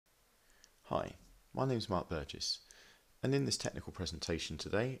Hi, my name is Mark Burgess, and in this technical presentation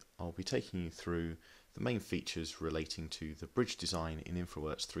today I'll be taking you through the main features relating to the bridge design in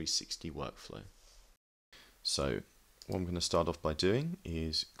InfraWorks 360 workflow. So what I'm going to start off by doing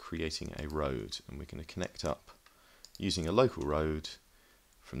is creating a road, and we're going to connect up using a local road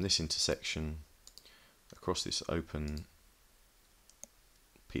from this intersection across this open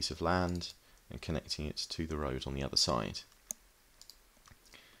piece of land and connecting it to the road on the other side.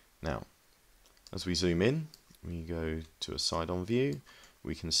 Now, as we zoom in, we go to a side-on view,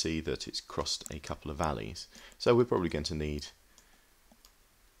 we can see that it's crossed a couple of valleys. So we're probably going to need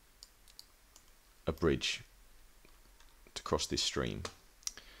a bridge to cross this stream.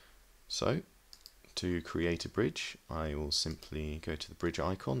 So, to create a bridge, I will simply go to the bridge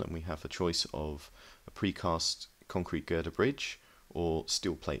icon, and we have a choice of a precast concrete girder bridge or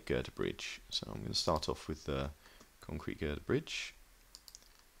steel plate girder bridge. So I'm going to start off with the concrete girder bridge.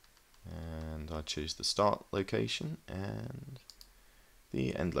 And I choose the start location and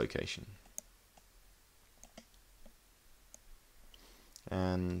the end location.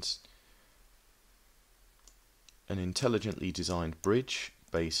 And an intelligently designed bridge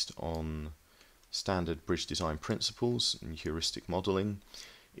based on standard bridge design principles and heuristic modeling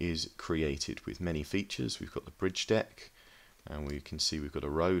is created with many features. We've got the bridge deck, and we can see we've got a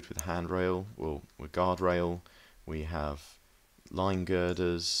road with a handrail, or a guardrail. We have line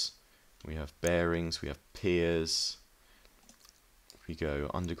girders. We have bearings, we have piers. If we go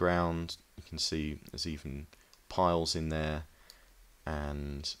underground, you can see there's even piles in there,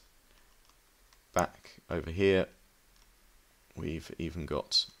 and back over here we've even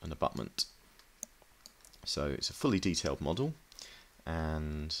got an abutment. So it's a fully detailed model,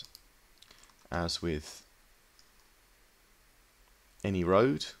 and as with any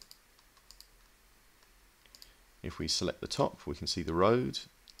road, if we select the top, we can see the road,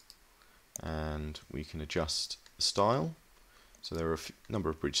 and we can adjust the style. So there are a number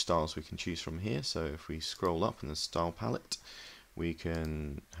of bridge styles we can choose from here. So if we scroll up in the style palette, we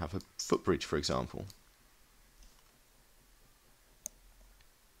can have a footbridge, for example.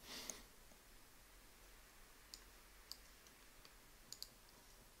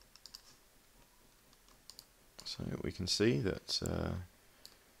 So we can see that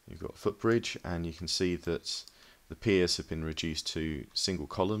you've got a footbridge, and you can see that the piers have been reduced to single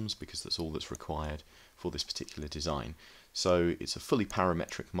columns because that's all that's required for this particular design. So it's a fully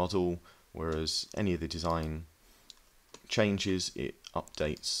parametric model, whereas any of the design changes, it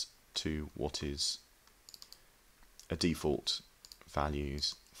updates to what is a default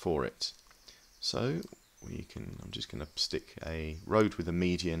values for it. So I'm just going to stick a road with a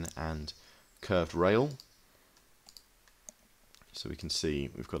median and curved rail. So we can see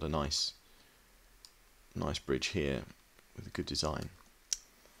we've got a nice bridge here with a good design.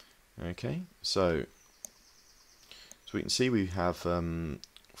 Okay, so we can see we have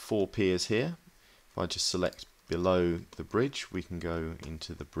 4 piers here. If I just select below the bridge, we can go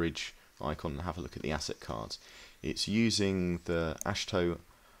into the bridge icon and have a look at the asset cards. It's using the AASHTO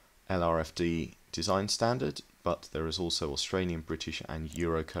LRFD design standard, but there is also Australian, British and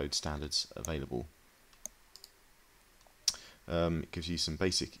Eurocode standards available. It gives you some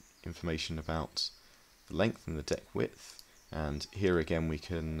basic information about the length and the deck width, and here again we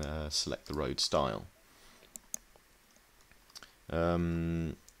can select the road style.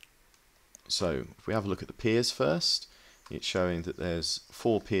 So if we have a look at the piers first, it's showing that there's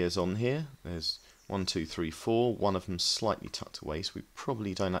 4 piers on here. There's 1, 2, 3, 4. One of them slightly tucked away, so we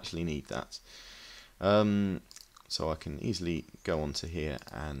probably don't actually need that. So I can easily go onto here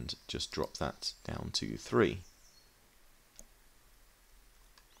and just drop that down to 3.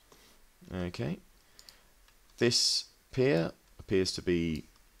 Okay. This pier appears to be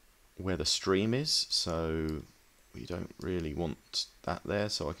where the stream is, so we don't really want that there,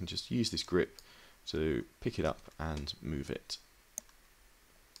 so I can just use this grip to pick it up and move it.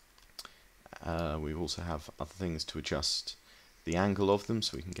 We also have other things to adjust the angle of them,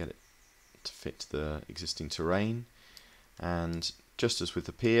 so we can get it to fit the existing terrain. And just as with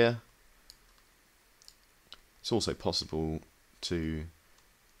the pier, it's also possible to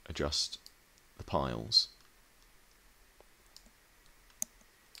adjust the piles.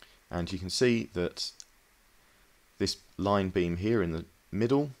 And you can see that this line beam here in the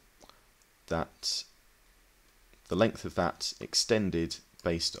middle, that the length of that extended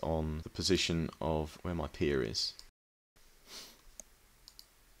based on the position of where my pier is.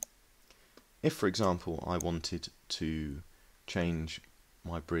 If, for example, I wanted to change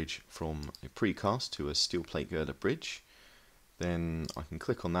my bridge from a precast to a steel plate girder bridge, then I can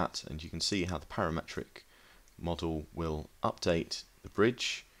click on that, and you can see how the parametric model will update the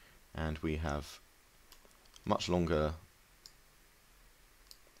bridge and we have much longer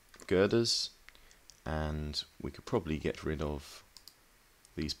girders, and we could probably get rid of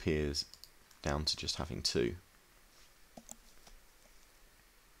these piers down to just having 2.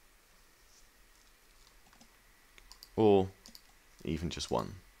 Or even just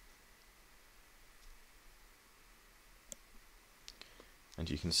 1. And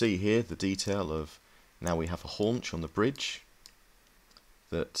you can see here the detail of, now we have a haunch on the bridge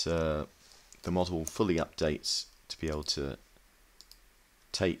that the model fully updates to be able to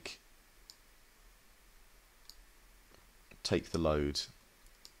take the load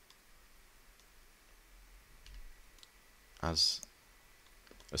as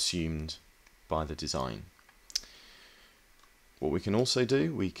assumed by the design. What we can also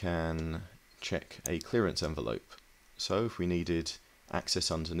do, we can check a clearance envelope. So if we needed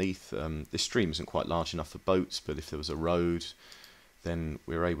access underneath, this stream isn't quite large enough for boats, but if there was a road, then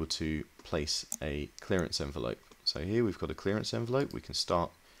we're able to place a clearance envelope. So here we've got a clearance envelope. We can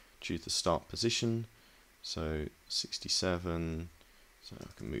choose the start position, so 67, so I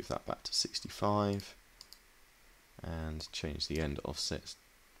can move that back to 65, and change the end offset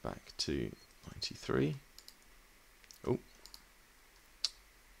back to 93. Oh.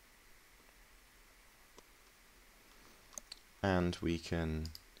 And we can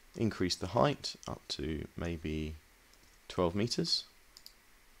increase the height up to maybe 12 meters.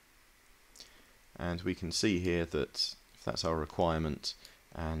 And we can see here that if that's our requirement,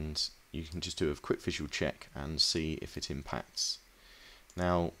 and you can just do a quick visual check and see if it impacts.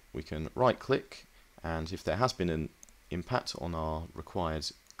 Now we can right click, and if there has been an impact on our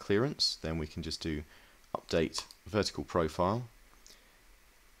required clearance, then we can just do update vertical profile,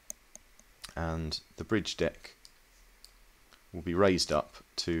 and the bridge deck will be raised up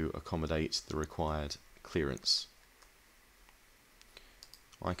to accommodate the required clearance.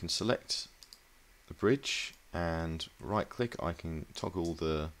 I can select the bridge and right click, I can toggle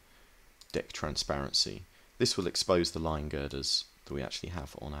the deck transparency. This will expose the line girders that we actually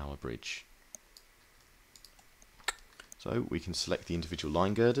have on our bridge. So we can select the individual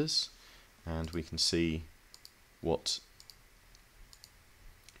line girders and we can see what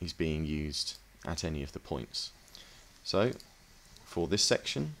is being used at any of the points. So for this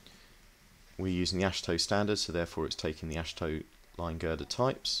section, we're using the ASHTO standard, so therefore it's taking the ASHTO line girder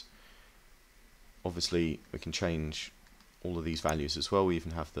types. Obviously we can change all of these values as well. We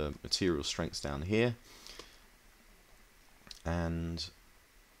even have the material strengths down here, and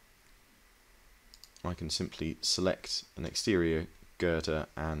I can simply select an exterior girder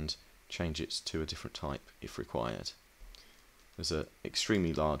and change it to a different type if required. There's an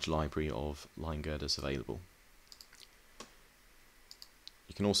extremely large library of line girders available.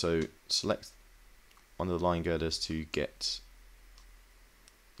 You can also select one of the line girders to get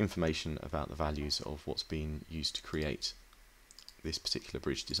information about the values of what's being used to create this particular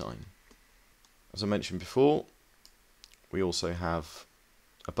bridge design. As I mentioned before, we also have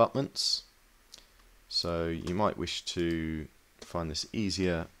abutments, so you might wish to find this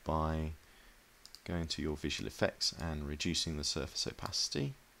easier by going to your visual effects and reducing the surface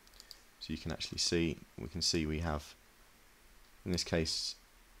opacity, so you can actually see, we have, in this case,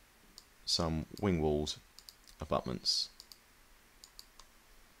 some wing-walled abutments.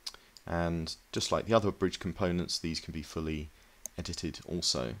 And just like the other bridge components, these can be fully edited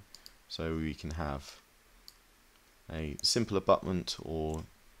also. So we can have a simple abutment or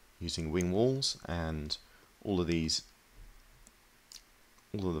using wing walls, and all of the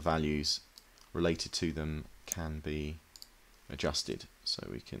values related to them can be adjusted. So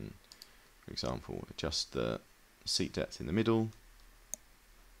we can, for example, adjust the seat depth in the middle,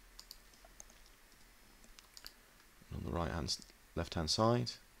 on the left hand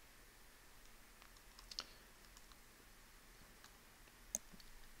side,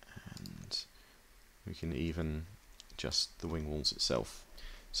 and we can even adjust the wing walls itself.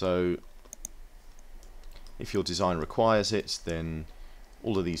 So if your design requires it, then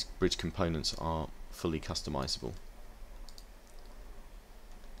all of these bridge components are fully customizable.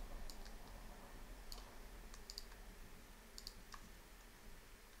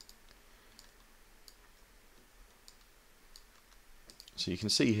 So you can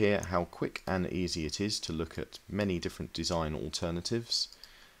see here how quick and easy it is to look at many different design alternatives,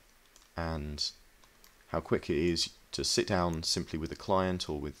 and how quick it is to sit down simply with a client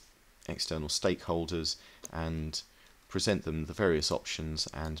or with external stakeholders and present them the various options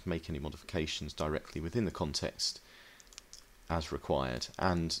and make any modifications directly within the context as required,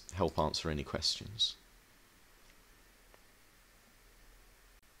 and help answer any questions.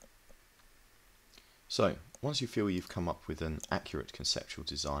 So once you feel you've come up with an accurate conceptual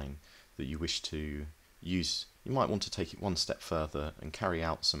design that you wish to use, you might want to take it one step further and carry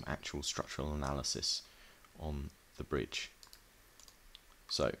out some actual structural analysis on the bridge.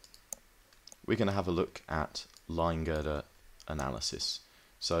 So we're going to have a look at line girder analysis.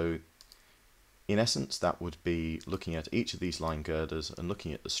 So in essence, that would be looking at each of these line girders and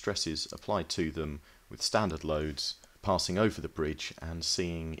looking at the stresses applied to them with standard loads passing over the bridge and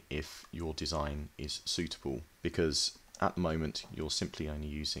seeing if your design is suitable, because at the moment you're simply only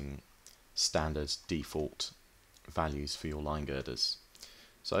using standard default values for your line girders.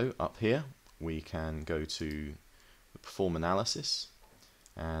 So up here we can go to the perform analysis,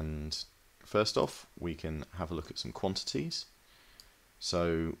 and first off we can have a look at some quantities.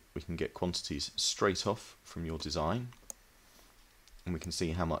 So we can get quantities straight off from your design, and we can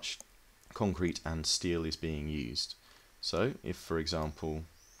see how much concrete and steel is being used. So if, for example,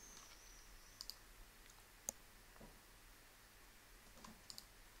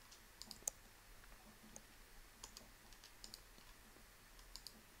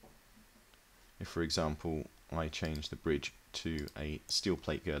 I change the bridge to a steel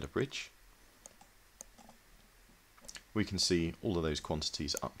plate girder bridge, we can see all of those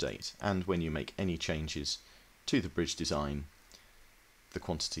quantities update, and when you make any changes to the bridge design, the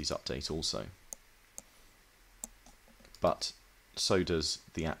quantities update also. But so does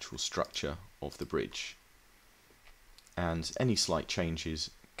the actual structure of the bridge, and any slight changes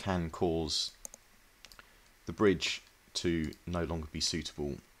can cause the bridge to no longer be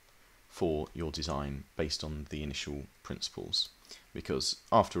suitable for your design based on the initial principles, because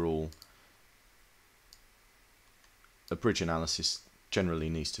after all, a bridge analysis generally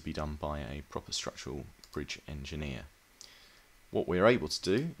needs to be done by a proper structural bridge engineer. What we're able to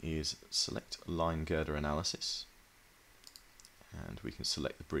do is select line girder analysis, and we can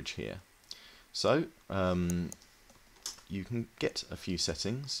select the bridge here. So you can get a few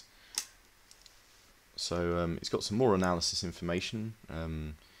settings. So it's got some more analysis information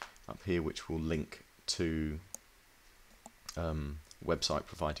up here, which will link to a website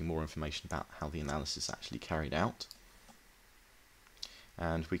providing more information about how the analysis is actually carried out.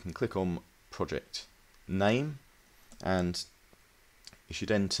 And we can click on project name, and you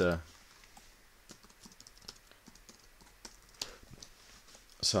should enter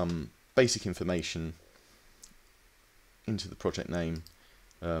some basic information into the project name,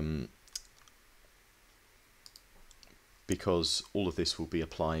 because all of this will be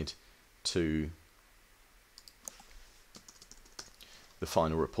applied to the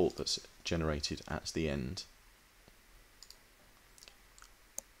final report that's generated at the end.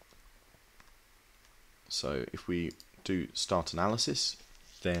 So if we do start analysis,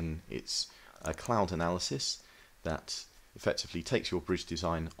 then it's a cloud analysis that effectively takes your bridge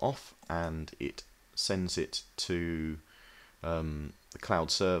design off and it sends it to the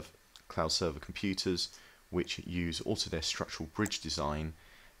cloud server computers, which use Autodesk structural bridge design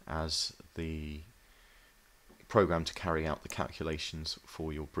as the program to carry out the calculations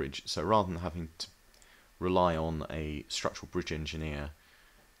for your bridge. So rather than having to rely on a structural bridge engineer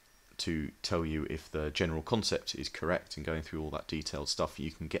to tell you if the general concept is correct and going through all that detailed stuff,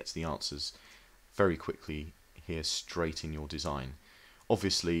 you can get to the answers very quickly here straight in your design.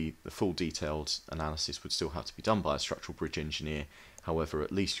 Obviously the full detailed analysis would still have to be done by a structural bridge engineer, however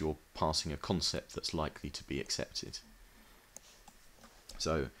at least you're passing a concept that's likely to be accepted.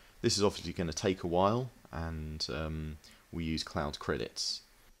 So this is obviously going to take a while, and we use cloud credits.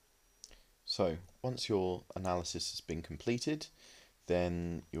 So once your analysis has been completed,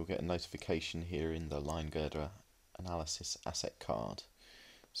 then you'll get a notification here in the line girder analysis asset card.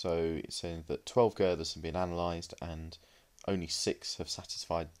 So it's saying that 12 girders have been analysed and only 6 have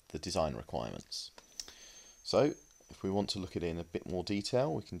satisfied the design requirements. So if we want to look at it in a bit more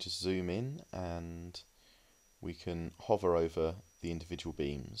detail, we can just zoom in and we can hover over the individual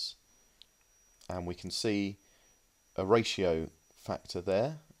beams, and we can see a ratio factor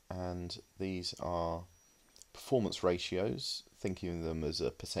there, and these are performance ratios, thinking of them as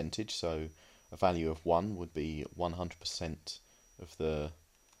a percentage. So a value of 1 would be 100% of the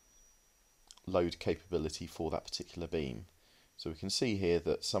load capability for that particular beam. So we can see here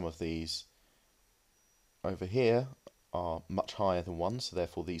that some of these over here are much higher than 1, so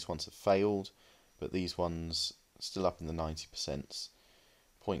therefore these ones have failed, but these ones still up in the 90%,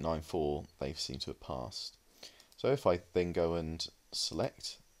 0.94 they seem to have passed. So if I then go and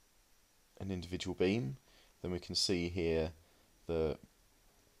select an individual beam, then we can see here the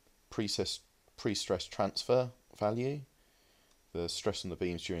pre-stress transfer value, the stress on the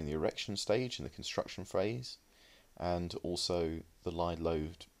beams during the erection stage and the construction phase, and also the live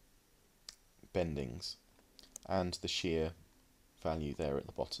load bendings. and the shear value there at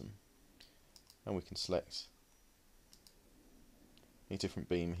the bottom. And we can select a different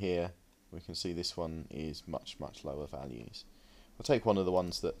beam here. We can see this one is much lower values. I'll take one of the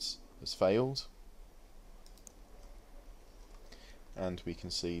ones that has failed, and we can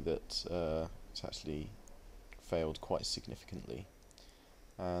see that it's actually failed quite significantly,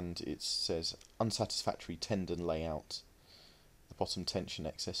 and it says unsatisfactory tendon layout, the bottom tension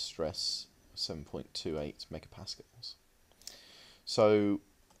excess stress 7.28 megapascals. So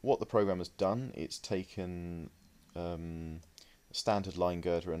what the program has done, it's taken standard line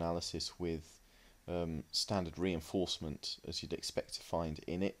girder analysis with standard reinforcement as you'd expect to find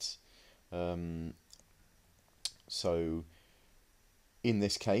in it. So in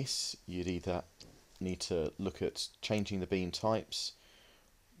this case, you'd either need to look at changing the beam types,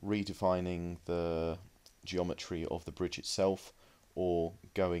 redefining the geometry of the bridge itself, or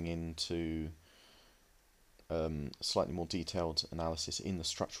going into slightly more detailed analysis in the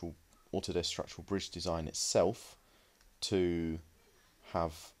Autodesk structural bridge design itself to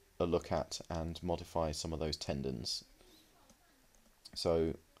have a look at and modify some of those tendons.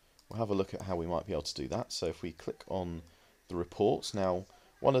 So we'll have a look at how we might be able to do that. So if we click on the reports, now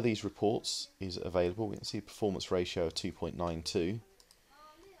one of these reports is available. We can see a performance ratio of 2.92.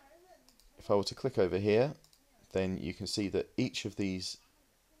 If I were to click over here, then you can see that each of these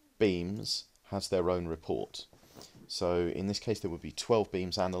beams has their own report. So in this case there would be 12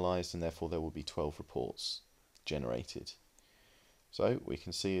 beams analysed, and therefore there will be 12 reports generated. So we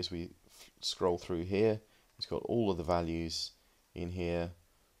can see as we scroll through here, it's got all of the values in here,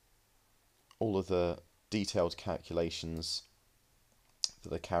 all of the detailed calculations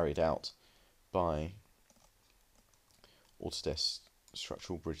that are carried out by Autodesk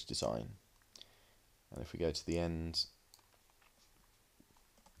structural bridge design. And if we go to the end,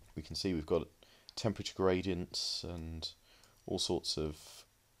 we can see we've got temperature gradients and all sorts of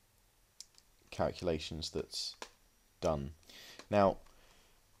calculations that's done. Now,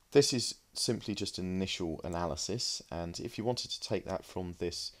 this is simply just an initial analysis, and if you wanted to take that from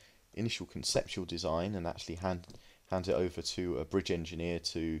this initial conceptual design and actually hand it over to a bridge engineer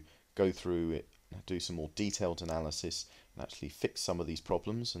to go through it, do some more detailed analysis and actually fix some of these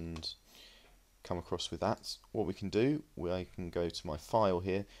problems and come across with that, what we can do, I can go to my file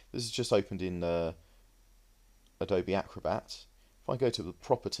here. This is just opened in Adobe Acrobat. If I go to the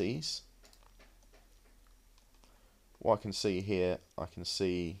properties, what I can see here, I can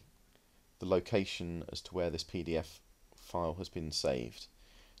see the location as to where this PDF file has been saved.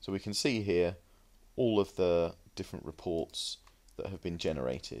 So we can see here all of the different reports that have been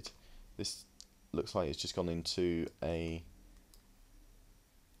generated. This looks like it's just gone into a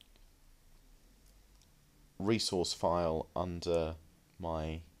resource file under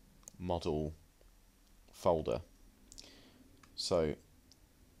my model folder. So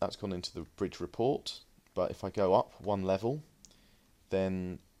that's gone into the bridge report, but if I go up one level,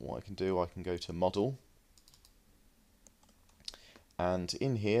 then what I can do, I can go to model, and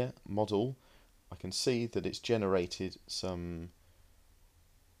in here, model, I can see that it's generated some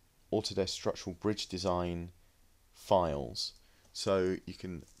Autodesk structural bridge design files. So you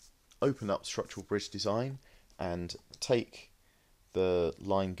can open up structural bridge design and take the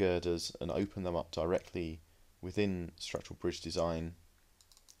line girders and open them up directly within structural bridge design,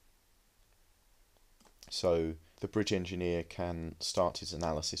 so the bridge engineer can start his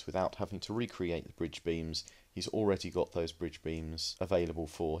analysis without having to recreate the bridge beams. He's already got those bridge beams available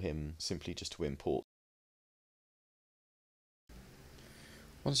for him, simply just to import.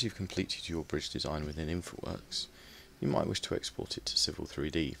 Once you've completed your bridge design within InfraWorks, you might wish to export it to Civil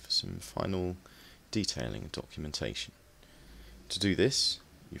 3D for some final detailing and documentation. To do this,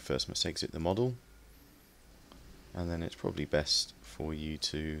 you first must exit the model, and then it's probably best for you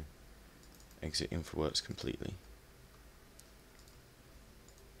to exit InfraWorks completely.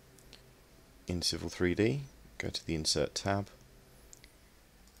 In Civil 3D, go to the Insert tab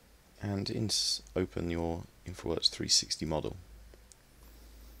and open your InfraWorks 360 model.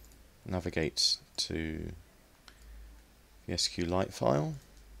 Navigate to the SQLite file.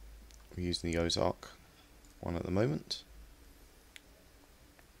 We're using the Ozark one at the moment,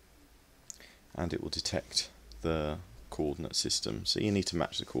 and it will detect the coordinate system, so you need to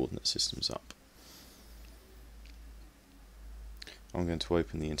match the coordinate systems up. I'm going to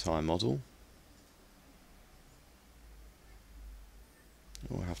open the entire model.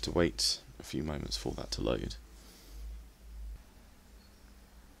 We'll have to wait a few moments for that to load.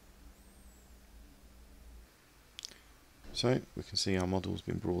 So we can see our model's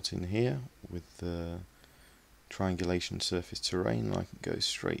been brought in here with the triangulation surface terrain. I can go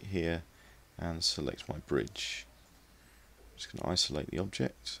straight here and select my bridge. I'm just going to isolate the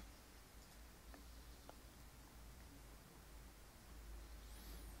object.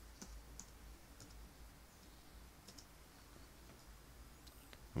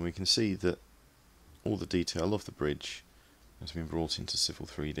 And we can see that all the detail of the bridge has been brought into Civil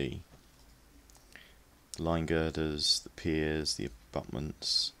 3D. The line girders, the piers, the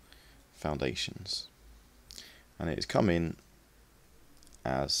abutments, foundations. And it has come in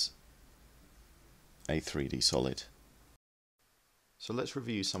as a 3D solid. So let's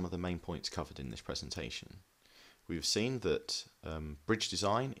review some of the main points covered in this presentation. We've seen that bridge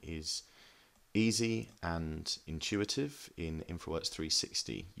design is easy and intuitive in InfraWorks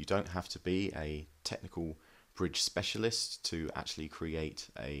 360. You don't have to be a technical bridge specialist to actually create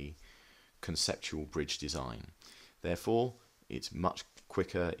a conceptual bridge design. Therefore, it's much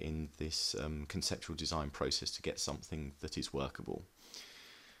quicker in this conceptual design process to get something that is workable.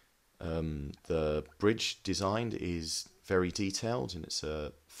 The bridge design is very detailed, and it's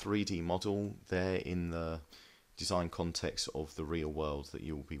a 3D model there in the design context of the real world that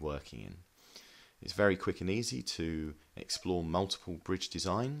you'll be working in. It's very quick and easy to explore multiple bridge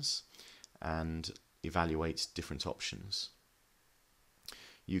designs and evaluate different options.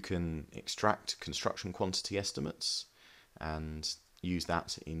 You can extract construction quantity estimates and use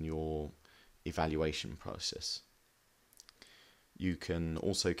that in your evaluation process. You can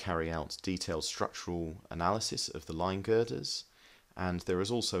also carry out detailed structural analysis of the line girders, and there is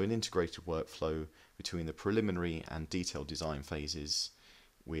also an integrated workflow between the preliminary and detailed design phases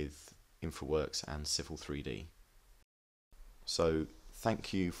with InfraWorks and Civil 3D. So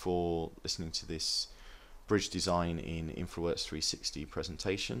thank you for listening to this bridge design in InfraWorks 360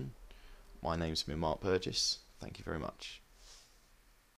 presentation. My name's Mark Burgess. Thank you very much.